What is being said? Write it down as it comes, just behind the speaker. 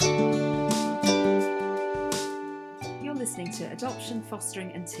listening to Adoption,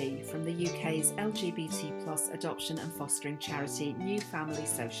 Fostering and Tea from the UK's LGBT plus adoption and fostering charity New Family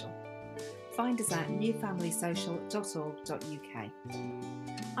Social. Find us at newfamilysocial.org.uk.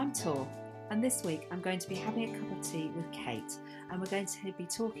 I'm Tor, and this week I'm going to be having a cup of tea with Kate, and we're going to be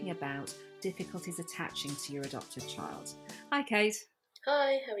talking about difficulties attaching to your adopted child. Hi Kate.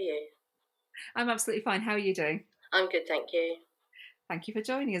 Hi, how are you? I'm absolutely fine. How are you doing? I'm good, thank you. Thank you for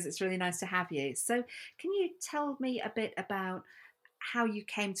joining us. It's really nice to have you. So can you tell me a bit about how you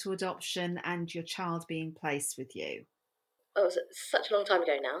came to adoption and your child being placed with you? Oh, it was such a long time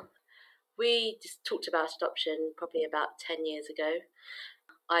ago now. We just talked about adoption probably about 10 years ago.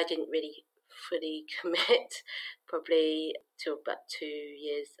 I didn't really fully commit, probably till about 2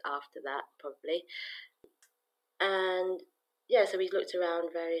 years after that, probably. And yeah, so we looked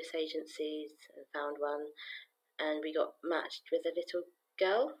around various agencies and found one, and we got matched with a little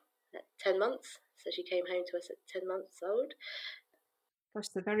girl at 10 months. So she came home to us at 10 months old. Gosh,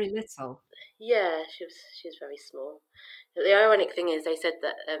 they're very little. Yeah, she was very small. The ironic thing is, they said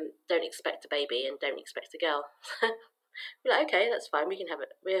that don't expect a baby and don't expect a girl. We're like, okay, that's fine. We can have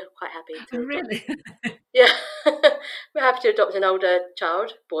it. We're quite happy to adopt. Really? Yeah, we're happy to adopt an older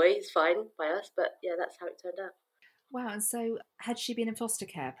child. Boy is fine by us, but yeah, that's how it turned out. Wow. And so had she been in foster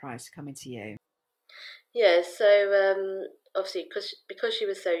care prior to coming to you? Yeah, so obviously, because she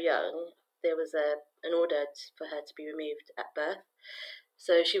was so young, there was an order for her to be removed at birth.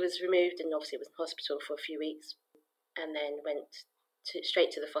 So she was removed, and obviously was in hospital for a few weeks, and then went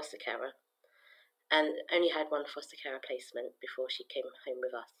straight to the foster carer, and only had one foster carer placement before she came home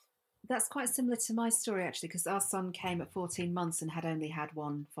with us. That's quite similar to my story, actually, because our son came at 14 months and had only had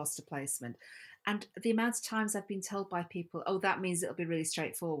one foster placement. And the amount of times I've been told by people, oh, that means it'll be really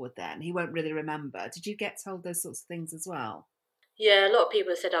straightforward then. He won't really remember. Did you get told those sorts of things as well? Yeah, a lot of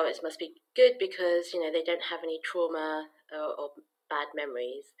people said, oh, it must be good because, they don't have any trauma or bad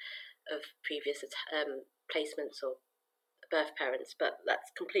memories of previous placements or birth parents, but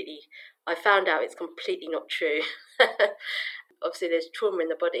I found out it's completely not true. Obviously, there's trauma in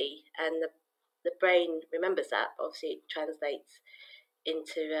the body, and the brain remembers that, but obviously it translates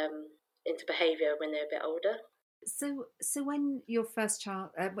into behaviour when they're a bit older. So when your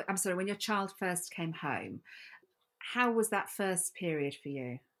when your child first came home, how was that first period for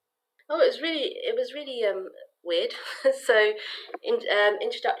you? Oh, it was really weird. So,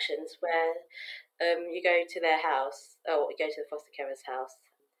 introductions where you go to their house, or you go to the foster carer's house,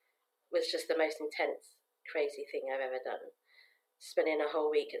 was just the most intense, crazy thing I've ever done. Spending a whole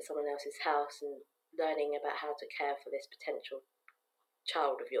week at someone else's house and learning about how to care for this potential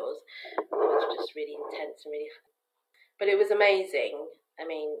child of yours was just really intense and really. But it was amazing. I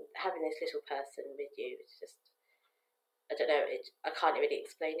mean, having this little person with you, it's just. I don't know. I can't really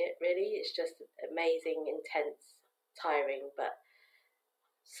explain it. Really, it's just amazing, intense, tiring, but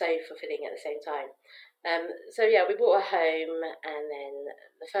so fulfilling at the same time. So yeah, we brought her home, and then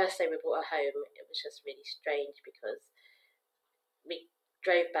the first day we brought her home, it was just really strange because we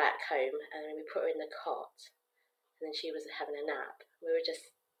drove back home and then we put her in the cot, and then she was having a nap. We were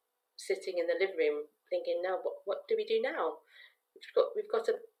just sitting in the living room thinking, now what do we do now? We've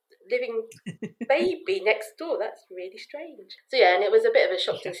got a living baby next door. That's really strange. So yeah, and it was a bit of a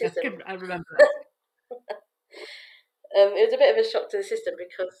shock to the system. I remember that. It was a bit of a shock to the system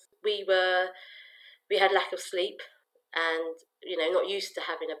because we had lack of sleep, and not used to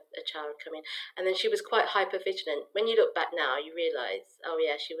having a child come in. And then she was quite hypervigilant. When you look back now, you realise, oh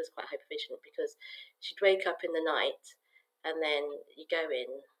yeah, she was quite hypervigilant because she'd wake up in the night, and then you go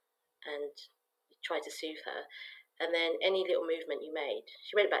in and you try to soothe her, and then any little movement you made,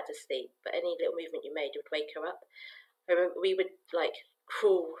 she went back to sleep, but any little movement you made would wake her up. I remember we would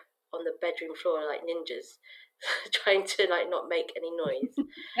crawl on the bedroom floor like ninjas, trying to not make any noise.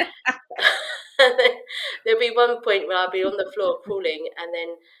 And then there'll be one point where I'll be on the floor crawling and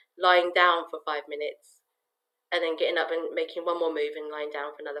then lying down for 5 minutes, and then getting up and making one more move and lying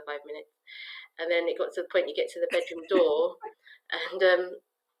down for another 5 minutes. And then it got to the point you get to the bedroom door, and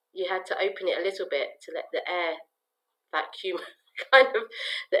you had to open it a little bit to let the air vacuum,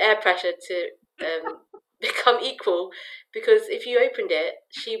 the air pressure to become equal, because if you opened it,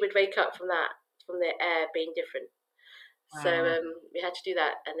 she would wake up from the air being different. Wow. So we had to do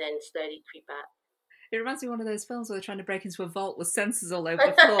that and then slowly creep back. It reminds me of one of those films where they're trying to break into a vault with sensors all over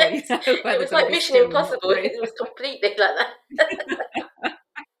the floor. It was like Mission Impossible. It was completely like that.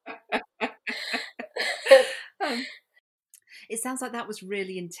 It sounds like that was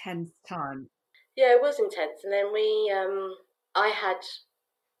really intense time. Yeah, it was intense. And then I had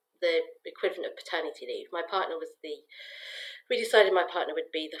the equivalent of paternity leave. We decided my partner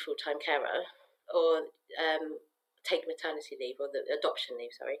would be the full-time carer, or take maternity leave, or the adoption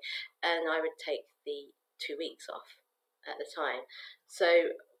leave, sorry, and I would take the 2 weeks off at the time.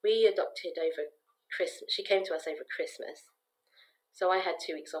 So we adopted over Christmas. She came to us over Christmas. So I had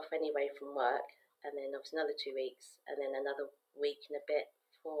 2 weeks off anyway from work, and then obviously another 2 weeks, and then another week and a bit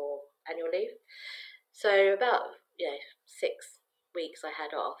for annual leave. So about 6 weeks I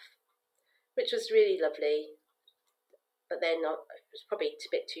had off, which was really lovely. But then it was probably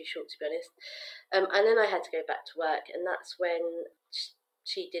a bit too short, to be honest. And then I had to go back to work, and that's when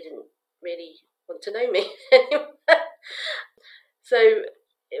she didn't really want to know me anymore. So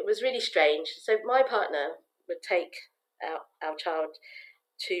it was really strange. So my partner would take our child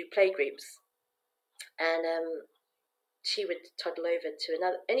to playgroups, and she would toddle over to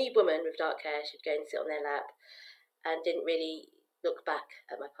any woman with dark hair. She'd go and sit on their lap, and didn't really look back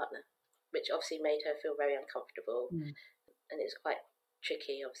at my partner, which obviously made her feel very uncomfortable. And it was quite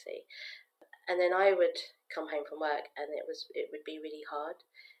tricky, obviously. And then I would come home from work, and it would be really hard,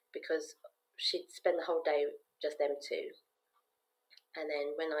 because she'd spend the whole day just them two. And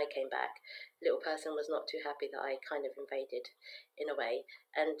then when I came back, little person was not too happy that I kind of invaded in a way.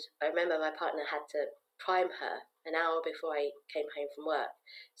 And I remember my partner had to prime her an hour before I came home from work,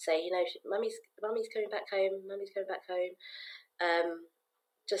 say, mummy's coming back home,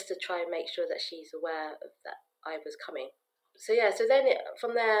 just to try and make sure that she's aware of that I was coming. So then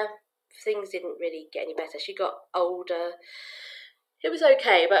from there, things didn't really get any better. She got older. It was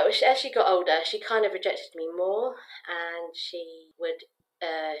okay, but as she got older, she kind of rejected me more, and she would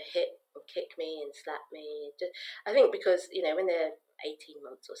hit and kick me and slap me. I think because, when they're 18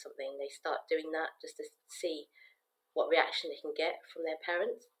 months or something, they start doing that just to see what reaction they can get from their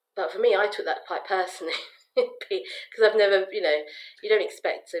parents. But for me, I took that quite personally, because I've never, you don't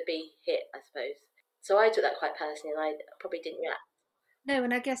expect to be hit, I suppose. So I took that quite personally, and I probably didn't react. No,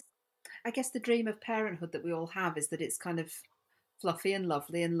 and I guess the dream of parenthood that we all have is that it's kind of fluffy and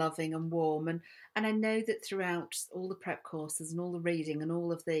lovely and loving and warm, and I know that throughout all the prep courses and all the reading and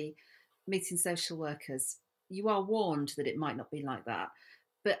all of the meeting social workers, you are warned that it might not be like that.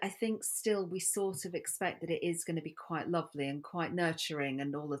 But I think still we sort of expect that it is going to be quite lovely and quite nurturing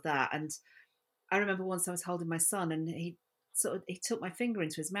and all of that. And I remember once I was holding my son, and he took my finger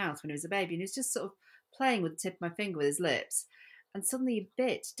into his mouth when he was a baby, and he was just sort of playing with the tip of my finger with his lips. And suddenly he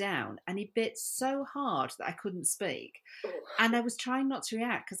bit down, and he bit so hard that I couldn't speak. And I was trying not to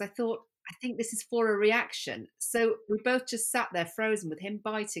react, because I thought, I think this is for a reaction. So we both just sat there frozen, with him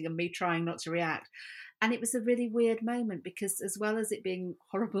biting and me trying not to react. And it was a really weird moment, because as well as it being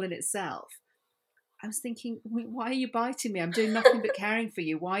horrible in itself, I was thinking, why are you biting me? I'm doing nothing but caring for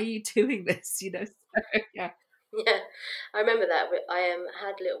you. Why are you doing this? So, yeah. Yeah, I remember that. I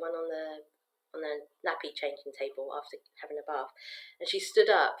had a little one on the nappy changing table after having a bath, and she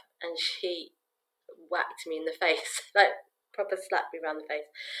stood up and she whacked me in the face, like proper slapped me around the face,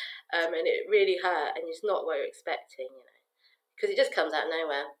 and it really hurt, and it's not what you're expecting, because it just comes out of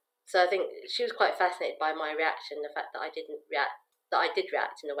nowhere. So I think she was quite fascinated by my reaction, the fact that I did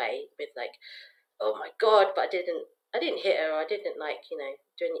react in a way with like, oh my god, but I didn't hit her, or I didn't I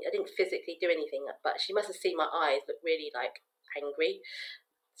didn't physically do anything, but she must have seen my eyes look really like angry.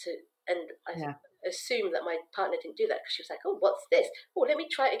 And I assumed that my partner didn't do that, because she was like, oh, what's this? Oh, let me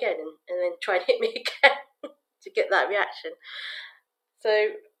try it again, and then try and hit me again to get that reaction.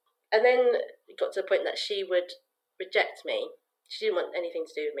 So, and then it got to the point that she would reject me. She didn't want anything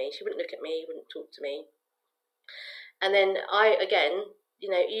to do with me. She wouldn't look at me, wouldn't talk to me. And then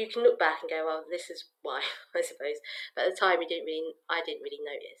you can look back and go, well, this is why, I suppose. But at the time, I didn't really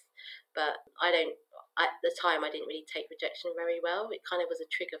notice. But at the time, I didn't really take rejection very well. It kind of was a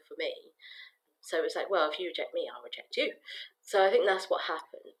trigger for me. So it was like, well, if you reject me, I'll reject you. So I think that's what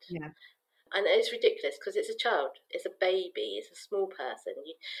happened. Yeah. And it's ridiculous, because it's a child, it's a baby, it's a small person.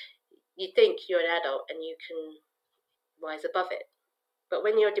 You think you're an adult and you can rise above it. But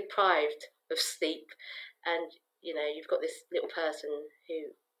when you're deprived of sleep, and you've got this little person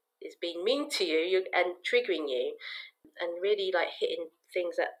who is being mean to you and triggering you, and really like hitting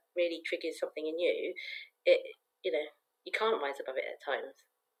things that really triggers something in you, you can't rise above it at times,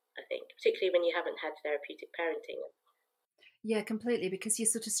 I think, particularly when you haven't had therapeutic parenting. Yeah, completely, because you're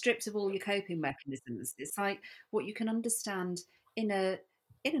sort of stripped of all your coping mechanisms. It's like what you can understand in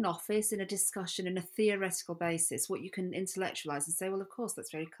an office, in a discussion, in a theoretical basis, what you can intellectualize and say, well, of course,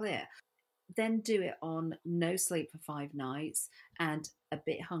 that's very clear. Then do it on no sleep for 5 nights, and a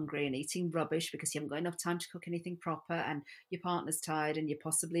bit hungry, and eating rubbish because you haven't got enough time to cook anything proper, and your partner's tired, and you're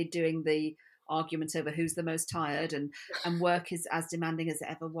possibly doing the argument over who's the most tired, and work is as demanding as it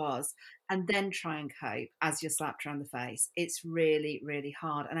ever was, and then try and cope as you're slapped around the face. It's really, really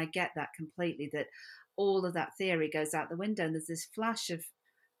hard. And I get that completely, that all of that theory goes out the window and there's this flash of,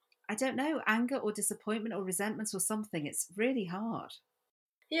 I don't know, anger or disappointment or resentment or something. It's really hard.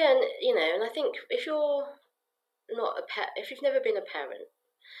 Yeah, and and I think if you're not if you've never been a parent,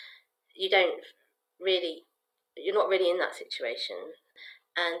 you don't really, you're not really in that situation,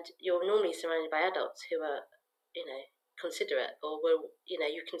 and you're normally surrounded by adults who are, considerate, or will,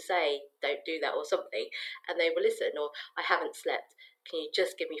 you can say don't do that or something, and they will listen. Or I haven't slept. Can you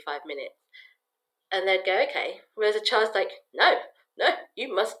just give me 5 minutes? And they'd go okay. Whereas a child's like, no, no,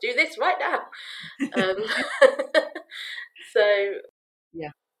 you must do this right now. So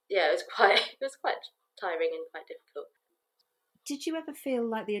Yeah. yeah, it was quite tiring and quite difficult. Did you ever feel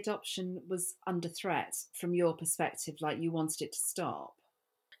like the adoption was under threat from your perspective, like you wanted it to stop?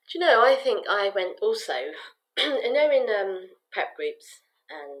 Do you know, I think I went also, in prep groups,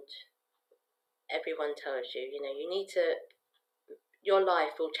 and everyone tells you, you need to, your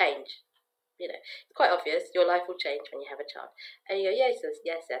life will change. It's quite obvious, your life will change when you have a child. And you go, yes,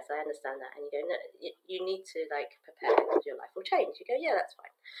 yes, yes, I understand that. And you go, no, you need to, like, prepare because your life will change. You go, yeah, that's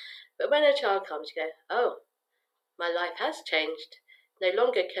fine. But when a child comes, you go, oh, my life has changed. No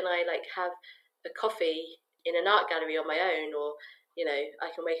longer can I, like, have a coffee in an art gallery on my own, or, I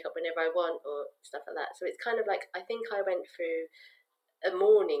can wake up whenever I want, or stuff like that. So it's kind of like, I think I went through a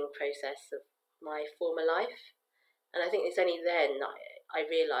mourning process of my former life. And I think it's only then that I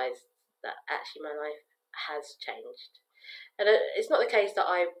realised that actually my life has changed. And it's not the case that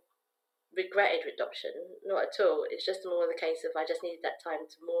I regretted adoption, not at all. It's just more the case of I just needed that time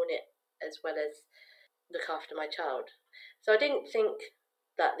to mourn it as well as look after my child. So I didn't think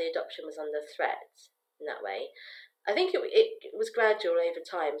that the adoption was under threat in that way. I think it was gradual over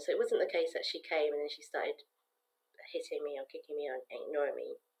time. So it wasn't the case that she came and then she started hitting me or kicking me or ignoring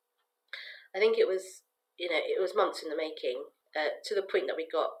me. I think it was, it was months in the making, to the point that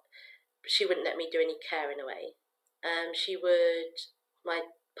she wouldn't let me do any care in a way. My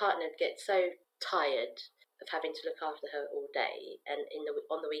partner would get so tired of having to look after her all day and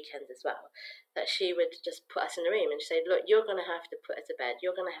on the weekends as well, that she would just put us in the room and say, look, you're going to have to put her to bed.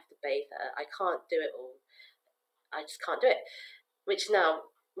 You're going to have to bathe her. I can't do it all. I just can't do it. Which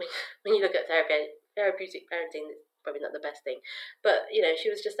now, when you look at therapeutic parenting, it's probably not the best thing. But, she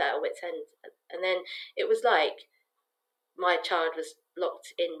was just at her wit's end. And then it was like my child was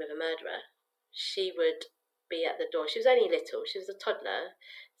locked in with a murderer. She would be at the door. She was only little. She was a toddler.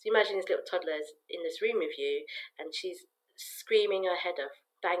 So imagine this little toddler is in this room with you, and she's screaming her head off,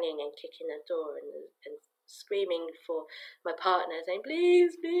 banging and kicking the door, and screaming for my partner, saying,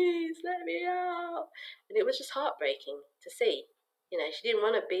 please, please, let me out. And it was just heartbreaking to see. She didn't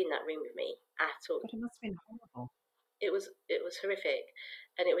want to be in that room with me at all. But it must have been horrible. It was horrific,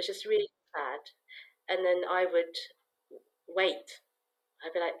 and it was just really sad. And then I would wait.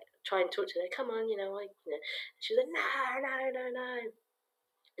 I'd be like, try and talk to her. Come on, She was like, no, no, no, no.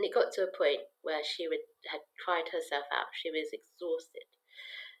 And it got to a point where she had cried herself out. She was exhausted.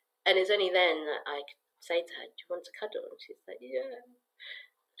 And it's only then that I could say to her, do you want to cuddle? And she's like, yeah.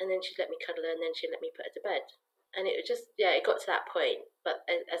 And then she'd let me cuddle her, and then she'd let me put her to bed. And it got to that point. But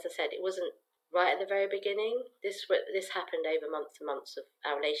as I said, it wasn't right at the very beginning. This happened over months and months of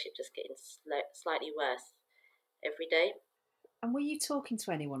our relationship just getting slightly worse every day. And were you talking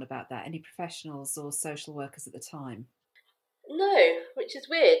to anyone about that? Any professionals or social workers at the time? No, which is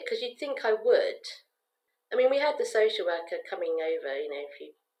weird because you'd think I would. I mean, we had the social worker coming over, a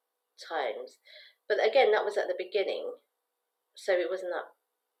few times. But again, that was at the beginning. So it wasn't that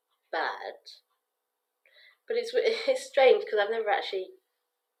bad. But it's strange because I've never actually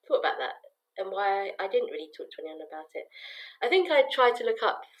thought about that and why I didn't really talk to anyone about it. I think I tried to look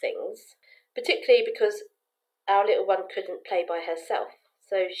up things, particularly because our little one couldn't play by herself.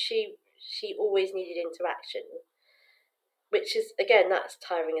 So she always needed interaction, which is, again, that's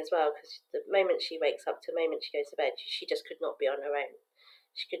tiring as well, because the moment she wakes up to the moment she goes to bed, she just could not be on her own.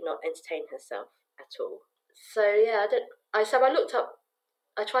 She could not entertain herself at all. So yeah, I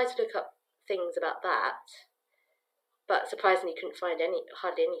tried to look up things about that, but surprisingly couldn't find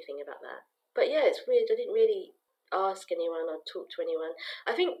hardly anything about that. But yeah, it's weird. I didn't really ask anyone or talk to anyone.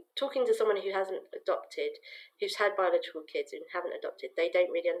 I think talking to someone who hasn't adopted, who's had biological kids and haven't adopted, they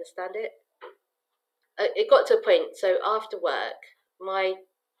don't really understand it. It got to a point, so after work, my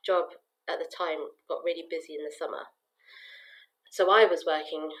job at the time got really busy in the summer. So I was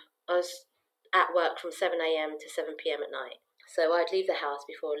at work from 7 a.m. to 7 p.m. at night. So I'd leave the house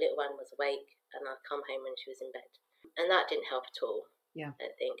before little one was awake, and I'd come home when she was in bed. And that didn't help at all. Yeah.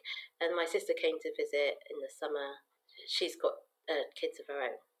 I think. And my sister came to visit in the summer. She's got kids of her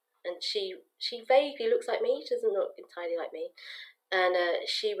own, and she vaguely looks like me. She doesn't look entirely like me, and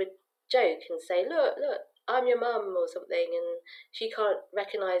she would joke and say, "Look, I'm your mum," or something, and she can't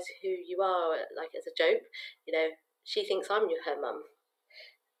recognise who you are, like as a joke. You know, she thinks I'm her mum,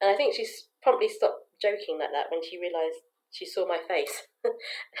 and I think she promptly stopped joking like that when she realised she saw my face,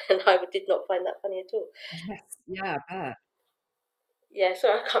 and I did not find that funny at all. Yes. Yeah, I bet. Yeah, so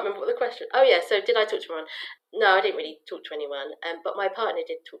I can't remember what the question. Oh yeah, so did I talk to anyone? No, I didn't really talk to anyone. But my partner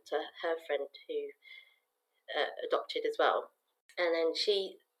did talk to her friend who adopted as well, and then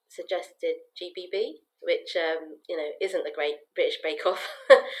she suggested GBB, which isn't the Great British Bake Off,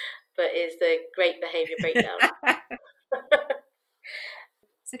 but is the Great Behaviour Breakdown.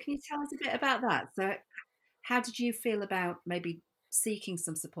 So can you tell us a bit about that? So how did you feel about maybe seeking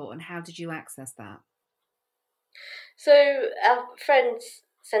some support, and how did you access that? So our friends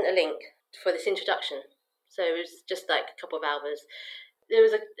sent a link for this introduction. So it was just like a couple of hours. There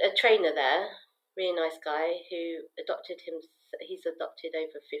was a trainer there, really nice guy, who adopted him. He's adopted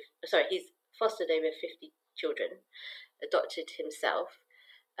over 50. Sorry, he's fostered over 50 children. Adopted himself,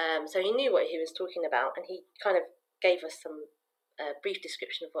 so he knew what he was talking about, and he kind of gave us some brief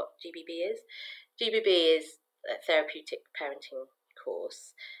description of what GBB is. GBB is a therapeutic parenting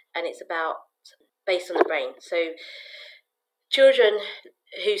course, and it's based on the brain. So children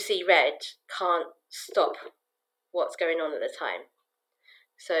who see red can't stop what's going on at the time.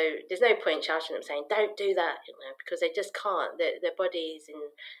 So there's no point shouting at them saying, "Don't do that," because they just can't. Their body's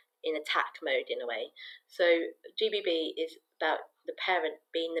in attack mode in a way. So GBB is about the parent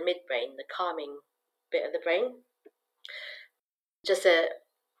being the midbrain, the calming bit of the brain, just to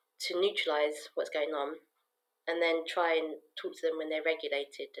neutralize what's going on, and then try and talk to them when they're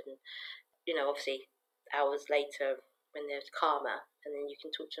regulated, and obviously hours later when they're calmer, and then you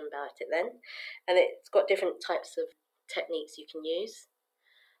can talk to them about it then. And it's got different types of techniques you can use.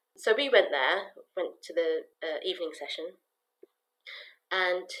 So we went to the evening session,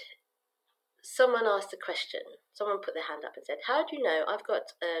 and someone asked a question. Someone put their hand up and said, "How do you know?" I've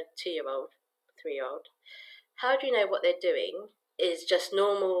got a 2-year-old, 3-year-old. "How do you know what they're doing is just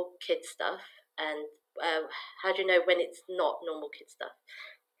normal kid stuff? And how do you know when it's not normal kid stuff?"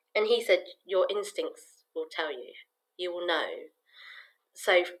 And he said, "Your instincts will tell you. You will know."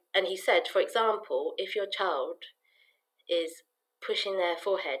 So, and he said, for example, if your child is pushing their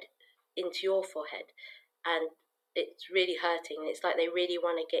forehead into your forehead, and it's really hurting, and it's like they really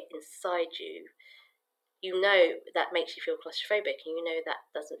want to get inside you, that makes you feel claustrophobic, and that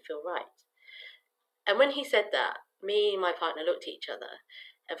doesn't feel right. And when he said that, me and my partner looked at each other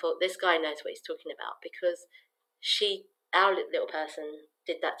and thought, this guy knows what he's talking about, because our little person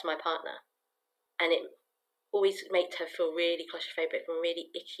did that to my partner, and it always made her feel really claustrophobic and really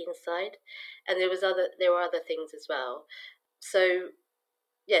icky inside. And there were other things as well. So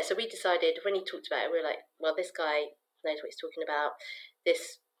yeah, so we decided, when he talked about it, we were like, well, this guy knows what he's talking about.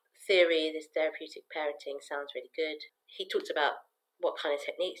 This theory, this therapeutic parenting sounds really good. He talked about what kind of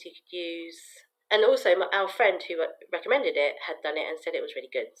techniques you could use. And also our friend who recommended it had done it and said it was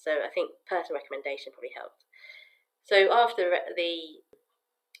really good. So I think personal recommendation probably helped. So after the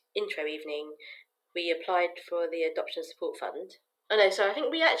intro evening, we applied for the Adoption Support Fund. Oh no, so I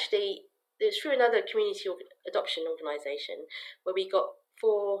think it was through another community adoption organisation where we got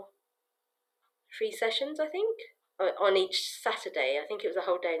 3 sessions, I think, on each Saturday. I think it was a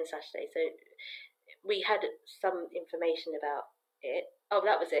whole day on Saturday. So we had some information about it. Oh,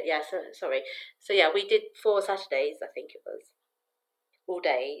 that was it. Yeah, sorry. So yeah, we did 4 Saturdays, I think it was, all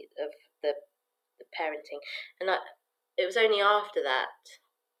day of the parenting. And it was only after that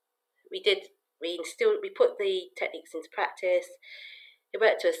we put the techniques into practice. It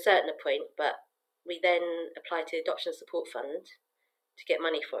worked to a certain point, but we then applied to the Adoption Support Fund to get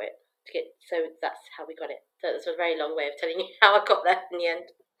money for it. So that's how we got it. So that's a very long way of telling you how I got there in the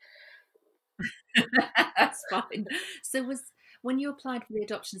end. That's fine. So when you applied for the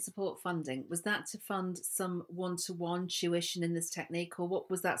adoption support funding, was that to fund some one-to-one tuition in this technique, or what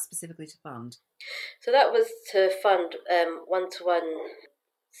was that specifically to fund? So that was to fund one-to-one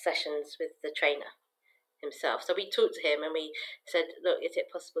sessions with the trainer himself. So we talked to him and we said, look, is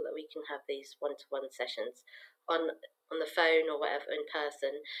it possible that we can have these one-to-one sessions on the phone or whatever, in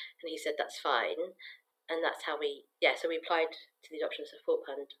person? And he said that's fine. And that's how so we applied to the Adoption Support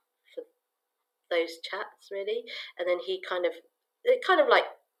Fund for those chats, really. And then it kind of like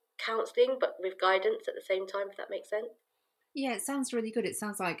counselling, but with guidance at the same time, if that makes sense. Yeah, it sounds really good. It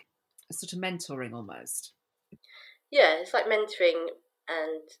sounds like a sort of mentoring almost. Yeah, it's like mentoring,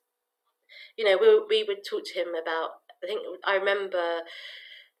 and we would talk to him about I remember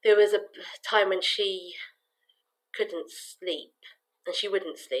there was a time when she couldn't sleep, and she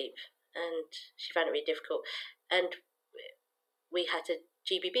wouldn't sleep, and she found it really difficult, and we had to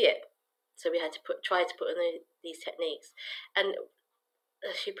GBB it. So we had to try to put on these techniques, and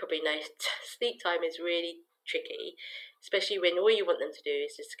as you probably know, sleep time is really tricky, especially when all you want them to do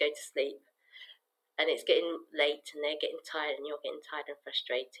is just go to sleep, and it's getting late, and they're getting tired, and you're getting tired and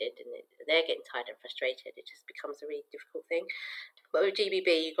frustrated, and they're getting tired and frustrated. It just becomes a really difficult thing. But with GBB,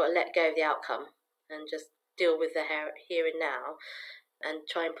 you've got to let go of the outcome and just deal with the here and now, and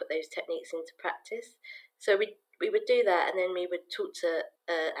try and put those techniques into practice. So we would do that, and then we would talk to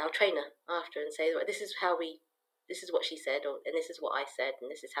our trainer after and say, well, this is what she said, and this is what I said,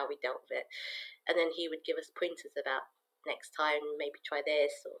 and this is how we dealt with it. And then he would give us pointers about next time, maybe try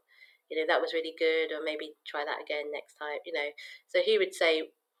this, or that was really good, or maybe try that again next time. So he would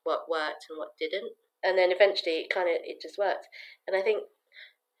say what worked and what didn't, and then eventually it just worked. And I think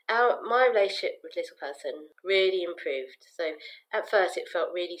my relationship with Little Person really improved. So at first it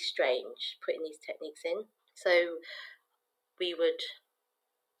felt really strange putting these techniques in. So we would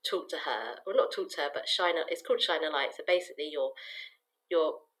talk to her, or not talk to her, but it's called shine a light. So basically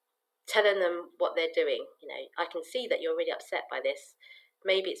you're telling them what they're doing. I can see that you're really upset by this.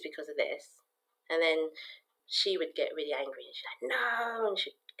 Maybe it's because of this. And then she would get really angry, and she'd like, no, and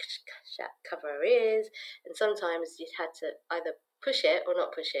she'd cover her ears. And sometimes you'd had to either push it or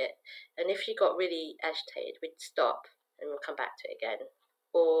not push it. And if she got really agitated, we'd stop and we'll come back to it again.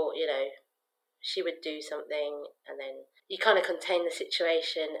 Or, she would do something, and then you kind of contain the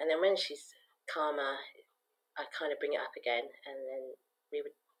situation. And then when she's calmer, I kind of bring it up again. And then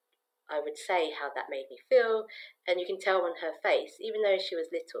I would say how that made me feel. And you can tell on her face, even though she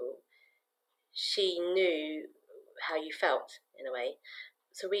was little, she knew how you felt in a way.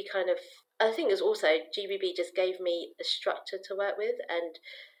 So I think it was also, GBB just gave me a structure to work with, and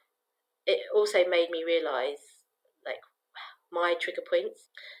it also made me realise like my trigger points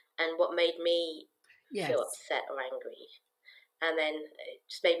and what made me feel upset or angry, and then it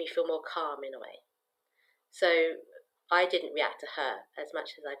just made me feel more calm in a way. So I didn't react to her as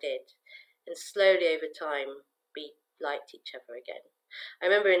much as I did, and slowly over time we liked each other again. I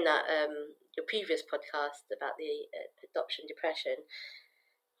remember in that your previous podcast about the adoption depression,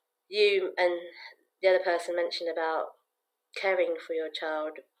 you and the other person mentioned about caring for your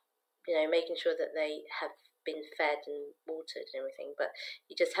child, making sure that they have been fed and watered and everything, but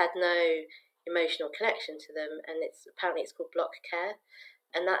you just had no emotional connection to them, and apparently it's called block care.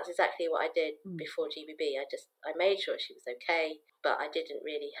 And that's exactly what I did before GBB. I made sure she was okay, but I didn't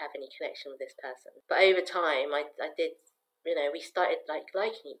really have any connection with this person. But over time, I did, we started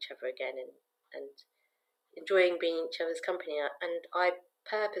liking each other again, and enjoying being each other's company. And I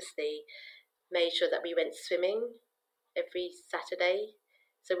purposely made sure that we went swimming every Saturday,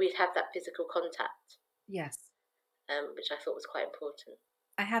 so we'd have that physical contact. Yes. Which I thought was quite important.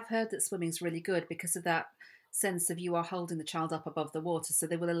 I have heard that swimming's really good because of that sense of you are holding the child up above the water, so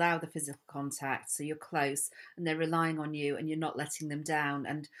they will allow the physical contact, so you're close and they're relying on you and you're not letting them down,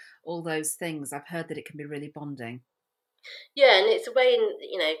 and all those things. I've heard that it can be really bonding. Yeah, and it's a way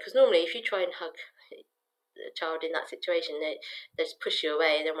because normally if you try and hug a child in that situation, they just push you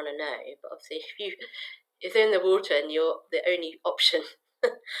away, they don't want to know. But obviously if they're in the water and you're the only option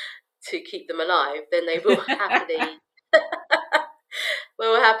to keep them alive, then they will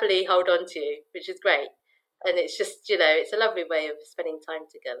happily hold on to you, which is great. And it's just, it's a lovely way of spending time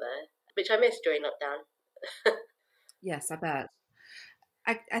together, which I missed during lockdown. Yes, I bet.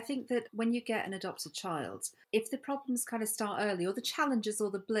 I think that when you get an adopted child, if the problems kind of start early, or the challenges or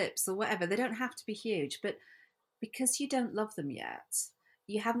the blips or whatever, they don't have to be huge, but because you don't love them yet,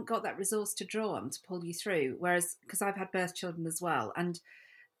 you haven't got that resource to draw on to pull you through. Whereas, because I've had birth children as well, and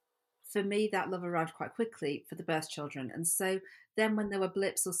for me, that love arrived quite quickly for the birth children. And so then when there were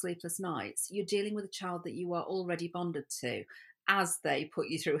blips or sleepless nights, you're dealing with a child that you are already bonded to as they put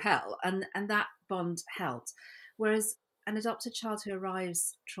you through hell. And that bond helped. Whereas an adopted child who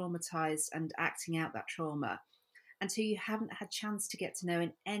arrives traumatized and acting out that trauma, and who you haven't had chance to get to know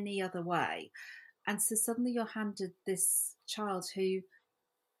in any other way. And so suddenly you're handed this child who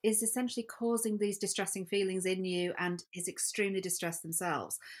is essentially causing these distressing feelings in you and is extremely distressed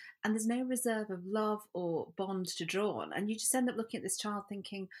themselves. And there's no reserve of love or bond to draw on. And you just end up looking at this child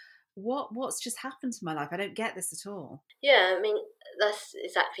thinking, what's just happened to my life? I don't get this at all. Yeah, I mean, that's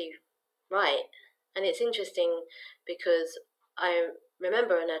exactly right. And it's interesting because I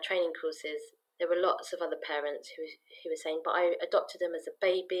remember in our training courses, there were lots of other parents who were saying, but I adopted them as a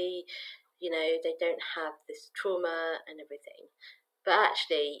baby, they don't have this trauma and everything. But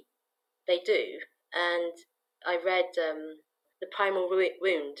actually, they do. And I read The Primal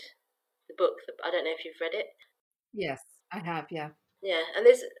Wound, the book. I don't know if you've read it. Yes, I have. Yeah. Yeah, and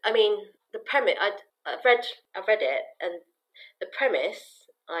there's, I mean, the premise. I've read it, and the premise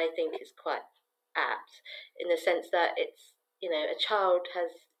I think is quite apt in the sense that it's, a child has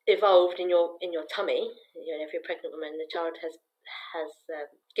evolved in your tummy. If you're a pregnant woman, the child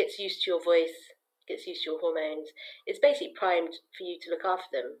gets used to your voice, gets used to your hormones. It's basically primed for you to look after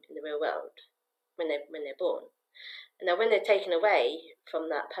them in the real world when they're born. And now when they're taken away from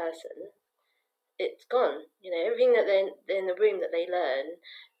that person, it's gone. Everything that they're in the room that they learn,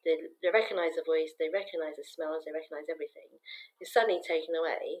 they recognise the voice, they recognise the smells, they recognise everything, is suddenly taken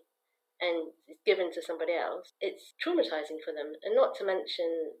away and is given to somebody else. It's traumatizing for them. And not to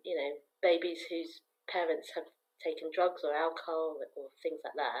mention, babies whose parents have taken drugs or alcohol or things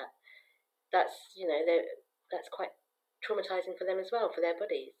like that. That's quite traumatizing for them as well, for their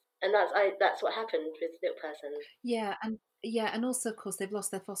bodies. And that's what happened with Little Person. And also, of course, they've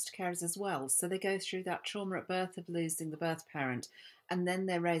lost their foster carers as well. So they go through that trauma at birth of losing the birth parent, and then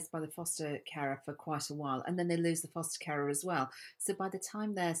they're raised by the foster carer for quite a while, and then they lose the foster carer as well. So by the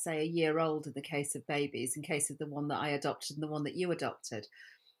time they're, say, a year old, in the case of babies, in case of the one that I adopted and the one that you adopted,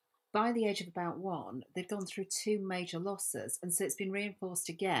 by the age of about one, they've gone through two major losses. And so it's been reinforced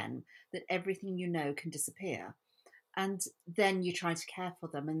again that everything can disappear. And then you try to care for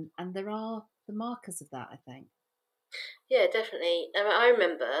them. And there are the markers of that, I think. Yeah, definitely. I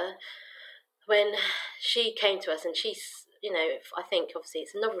remember when she came to us, and she's, I think obviously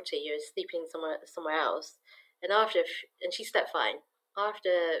it's a novelty. You're sleeping somewhere else, and she slept fine. After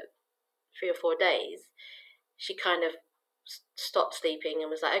 3 or 4 days, she kind of stopped sleeping and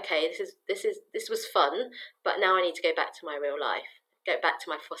was like, okay, this was fun, but now I need to go back to my real life, go back to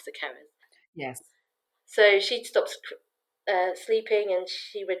my foster carers. Yes. So she'd stopped sleeping, and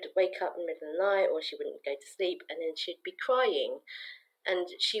she would wake up in the middle of the night, or she wouldn't go to sleep, and then she'd be crying, and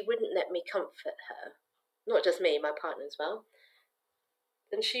she wouldn't let me comfort her. Not just me, my partner as well.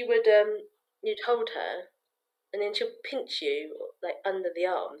 And she would, you'd hold her, and then she'll pinch you like under the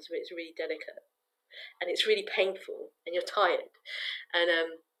arms, where it's really delicate, and it's really painful, and you're tired.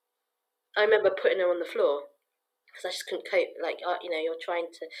 And I remember putting her on the floor because I just couldn't cope. Like, you're trying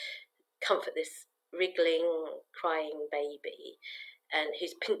to comfort this wriggling, crying baby, and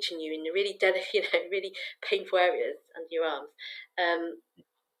who's pinching you in the really delicate, really painful areas under your arms.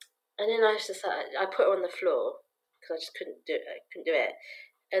 And then I was just like, I put her on the floor because I just couldn't do it.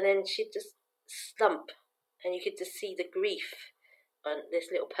 And then she'd just slump, and you could just see the grief on this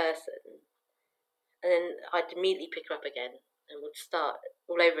little person. And then I'd immediately pick her up again and would start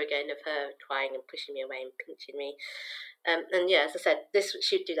all over again of her crying and pushing me away and pinching me. And yeah, as I said,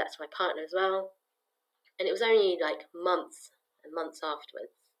 she'd do that to my partner as well. And it was only like months and months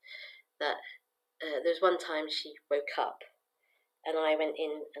afterwards that there was one time she woke up, and I went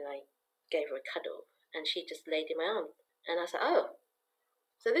in and I gave her a cuddle, and she just laid in my arm. And I said, oh,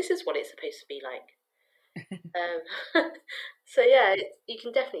 so this is what it's supposed to be like. So yeah, you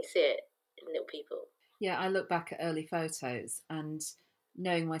can definitely see it in little people. Yeah, I look back at early photos, and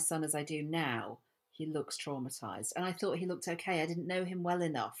knowing my son as I do now, he looks traumatized. And I thought he looked okay. I didn't know him well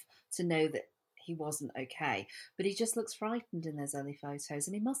enough to know that he wasn't okay. But he just looks frightened in those early photos,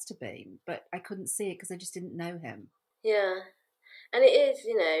 and he must have been. But I couldn't see it because I just didn't know him. Yeah, and it is,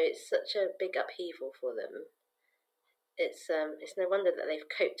 it's such a big upheaval for them. It's no wonder that they've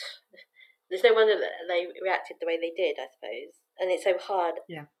coped. There's no wonder that they reacted the way they did, I suppose. And it's so hard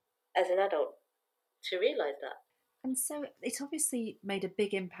as an adult to realise that. And so it obviously made a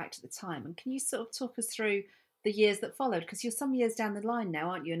big impact at the time. And can you sort of talk us through the years that followed? Because you're some years down the line now,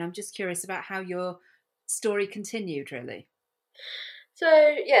 aren't you? And I'm just curious about how your story continued, really. So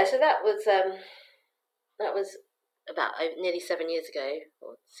that was about nearly 7 years ago,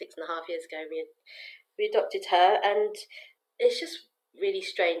 or 6.5 years ago. We adopted her, and it's just really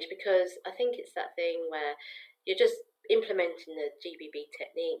strange because I think it's that thing where you're just implementing the GBB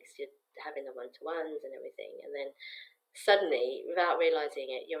techniques, you're having the one-to-ones and everything, and then suddenly, without realising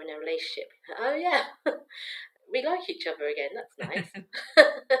it, you're in a relationship. Oh yeah, we like each other again, that's nice.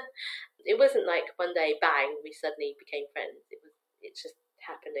 It wasn't like one day, bang, we suddenly became friends. It just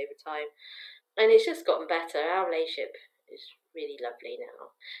happened over time. And it's just gotten better. Our relationship is really lovely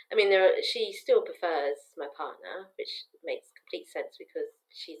now. I mean, she still prefers my partner, which makes complete sense because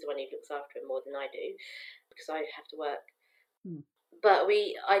she's the one who looks after him more than I do, because I have to work. But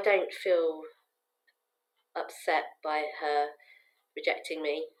I don't feel upset by her rejecting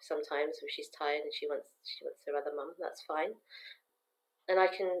me sometimes when she's tired and she wants her other mum. That's fine. And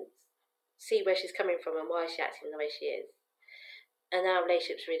I can see where she's coming from and why she's acting the way she is. And our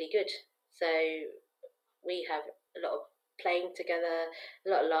relationship's really good. So we have a lot of playing together, a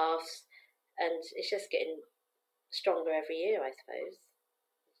lot of laughs, and it's just getting stronger every year, I suppose.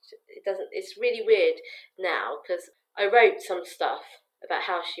 It's really weird now, because I wrote some stuff about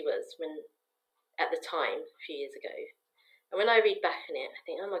how she was when, at the time, a few years ago. And when I read back on it, I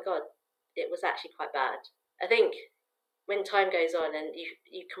think, oh my God, it was actually quite bad. I think when time goes on and you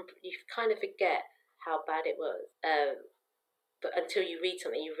kind of forget how bad it was. But until you read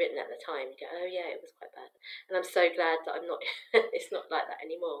something you've written at the time, you go, oh yeah, it was quite bad. And I'm so glad that I'm not, it's not like that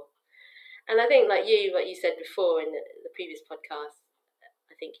anymore. And I think like what you said before in the previous podcast,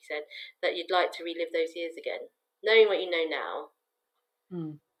 I think you said that you'd like to relive those years again. Knowing what you know now,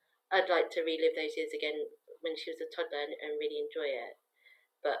 I'd like to relive those years again when she was a toddler and really enjoy it.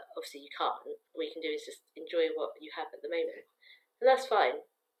 But obviously you can't. What you can do is just enjoy what you have at the moment. And that's fine,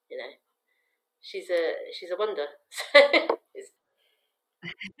 you know. She's a wonder.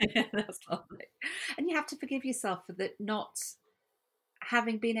 That's lovely. And you have to forgive yourself for that, not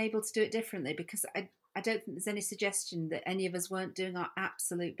having been able to do it differently, because I don't think there's any suggestion that any of us weren't doing our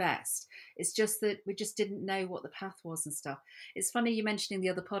absolute best. It's just that we just didn't know what the path was and stuff. It's funny you mentioning the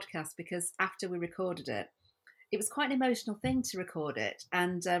other podcast, because after we recorded it, it was quite an emotional thing to record it.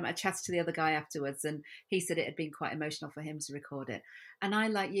 And I chatted to the other guy afterwards, and he said it had been quite emotional for him to record it. And I,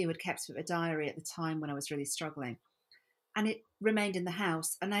 like you, had kept a diary at the time when I was really struggling. And it remained in the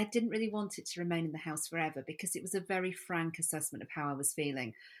house. And I didn't really want it to remain in the house forever, because it was a very frank assessment of how I was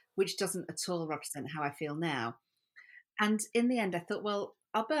feeling, which doesn't at all represent how I feel now. And in the end, I thought, well,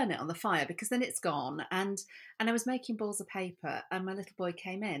 I'll burn it on the fire, because then it's gone. And I was making balls of paper, and my little boy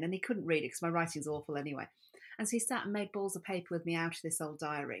came in, and he couldn't read it because my writing's awful anyway. And so he sat and made balls of paper with me out of this old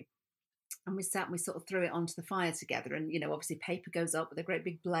diary. And we sat and we sort of threw it onto the fire together. And, you know, obviously paper goes up with a great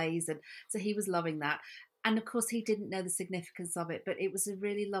big blaze. And so he was loving that. And of course, he didn't know the significance of it, but it was a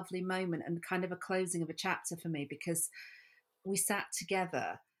really lovely moment and kind of a closing of a chapter for me, because we sat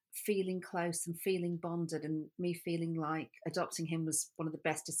together feeling close and feeling bonded, and me feeling like adopting him was one of the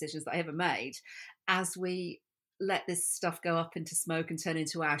best decisions that I ever made, as we let this stuff go up into smoke and turn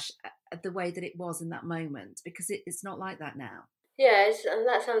into ash the way that it was in that moment, because it's not like that now. Yeah, and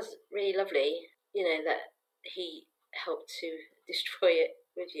that sounds really lovely, you know, that he helped to destroy it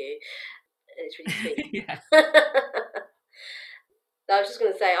with you. It's really sweet. Yeah. I was just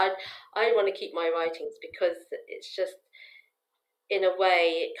going to say, I want to keep my writings, because it's just, in a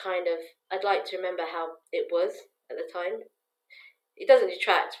way, it kind of, I'd like to remember how it was at the time. It doesn't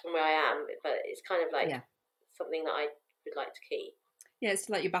detract from where I am, but it's kind of like something that I would like to keep. Yeah, it's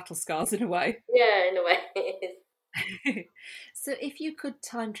like your battle scars in a way. Yeah, in a way it is. So if you could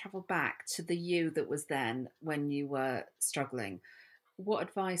time travel back to the you that was then when you were struggling, what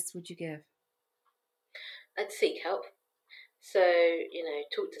advice would you give? I'd seek help. So, you know,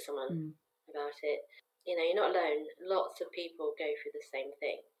 talk to someone about it. You know, you're not alone. Lots of people go through the same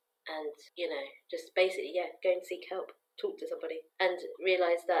thing. And, you know, just basically, go and seek help. Talk to somebody. And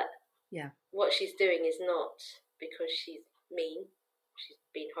realise that what she's doing is not because she's mean, she's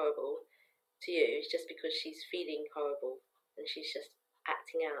been horrible to you. It's just because she's feeling horrible and she's just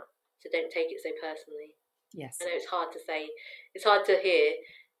acting out. So don't take it so personally. Yes. I know it's hard to say. It's hard to hear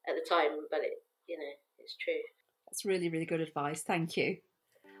at the time, but it's true. That's really, really good advice. Thank you.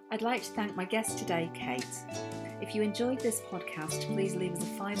 I'd like to thank my guest today, Kate. If you enjoyed this podcast, please leave us a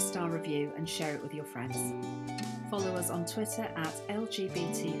 5-star review and share it with your friends. Follow us on Twitter at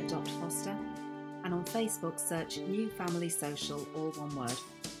LGBTAdoptFoster, and on Facebook search New Family Social, all one word.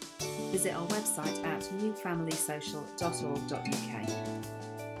 Visit our website at newfamilysocial.org.uk.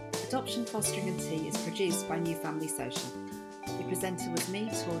 Adoption, Fostering and Tea is produced by New Family Social. The presenter was me,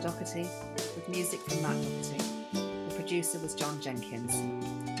 Tor Doherty, with music from Matt Doherty. The producer was John Jenkins.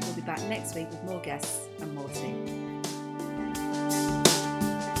 We'll be back next week with more guests and more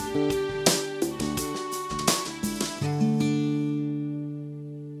tea.